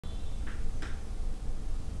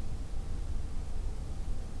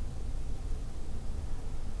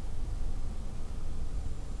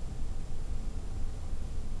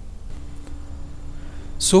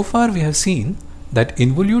So far we have seen that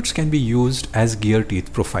involutes can be used as gear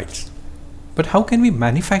teeth profiles. But how can we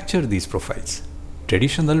manufacture these profiles?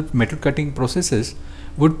 Traditional metal cutting processes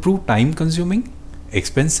would prove time consuming,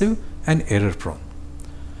 expensive and error prone.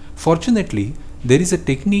 Fortunately, there is a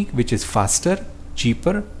technique which is faster,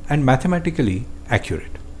 cheaper and mathematically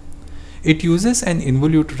accurate. It uses an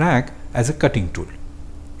involute rack as a cutting tool.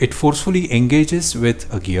 It forcefully engages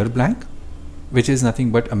with a gear blank, which is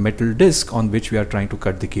nothing but a metal disc on which we are trying to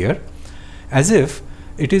cut the gear, as if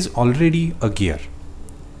it is already a gear.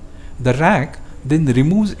 The rack then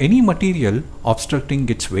removes any material obstructing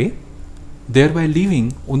its way, thereby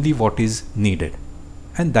leaving only what is needed,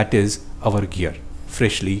 and that is our gear,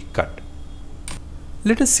 freshly cut.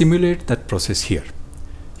 Let us simulate that process here.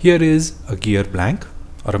 Here is a gear blank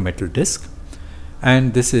or a metal disc,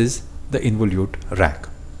 and this is the involute rack.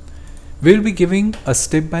 We will be giving a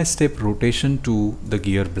step-by-step rotation to the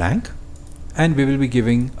gear blank, and we will be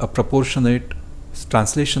giving a proportionate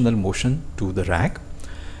translational motion to the rack,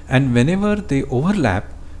 and whenever they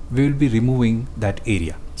overlap we will be removing that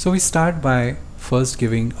area. So we start by first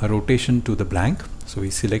giving a rotation to the blank. So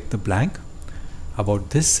we select the blank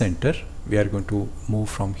about this center. We are going to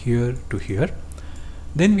move from here to here.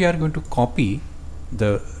 Then we are going to copy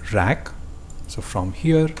the rack. So from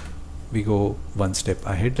here we go one step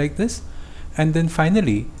ahead like this, and then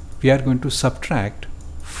finally we are going to subtract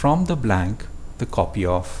from the blank the copy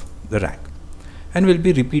of the rack, and we'll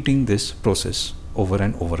be repeating this process over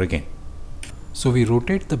and over again. So we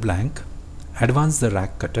rotate the blank, advance the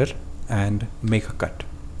rack cutter and make a cut.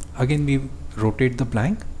 Again we rotate the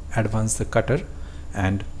blank, advance the cutter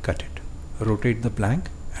and cut it. Rotate the blank,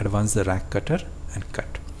 advance the rack cutter and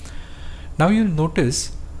cut. Now you'll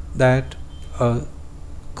notice that a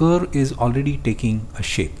curve is already taking a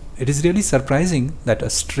shape. It is really surprising that a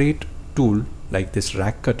straight tool like this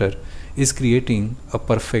rack cutter is creating a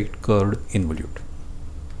perfect curved involute.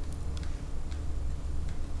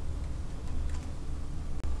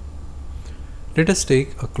 Let us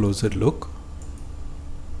take a closer look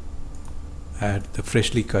at the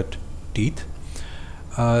freshly cut teeth.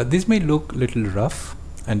 This may look little rough,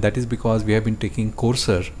 and that is because we have been taking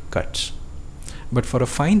coarser cuts. But for a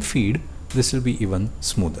fine feed, this will be even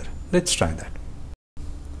smoother. Let's try that.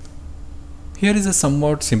 Here is a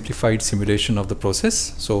somewhat simplified simulation of the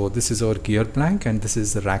process. So this is our gear blank and this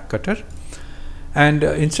is the rack cutter. And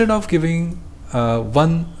instead of giving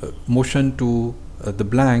one motion to the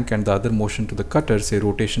blank and the other motion to the cutter, say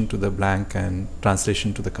rotation to the blank and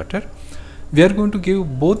translation to the cutter, we are going to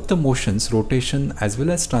give both the motions, rotation as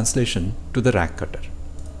well as translation, to the rack cutter.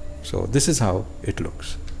 So this is how it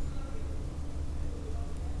looks.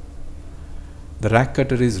 The rack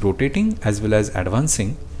cutter is rotating as well as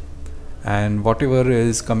advancing, and whatever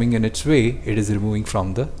is coming in its way, it is removing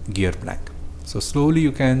from the gear blank. So slowly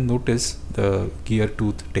you can notice the gear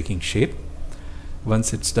tooth taking shape.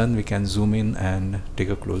 Once it's done, we can zoom in and take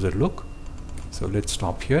a closer look. So let's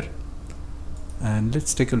stop here and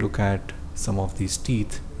let's take a look at some of these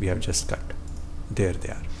teeth we have just cut. There they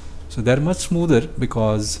are. So they're much smoother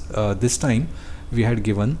because this time we had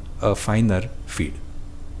given a finer feed.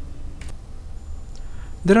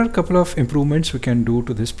 There are a couple of improvements we can do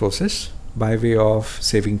to this process by way of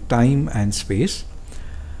saving time and space.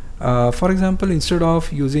 For example, instead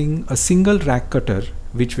of using a single rack cutter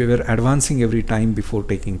which we were advancing every time before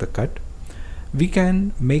taking the cut, we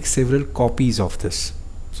can make several copies of this.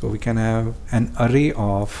 So we can have an array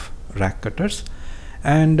of rack cutters,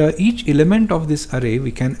 and each element of this array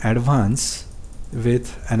we can advance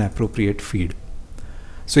with an appropriate feed.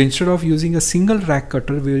 So instead of using a single rack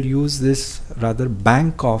cutter, we will use this rather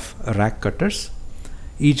bank of rack cutters,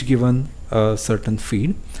 each given a certain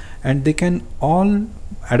feed, and they can all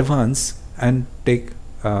advance and take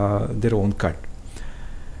their own cut.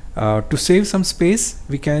 To save some space,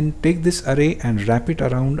 we can take this array and wrap it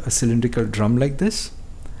around a cylindrical drum like this,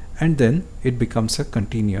 and then it becomes a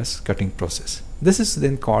continuous cutting process. This is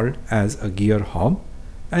then called as a gear hob,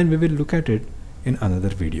 and we will look at it in another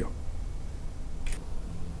video.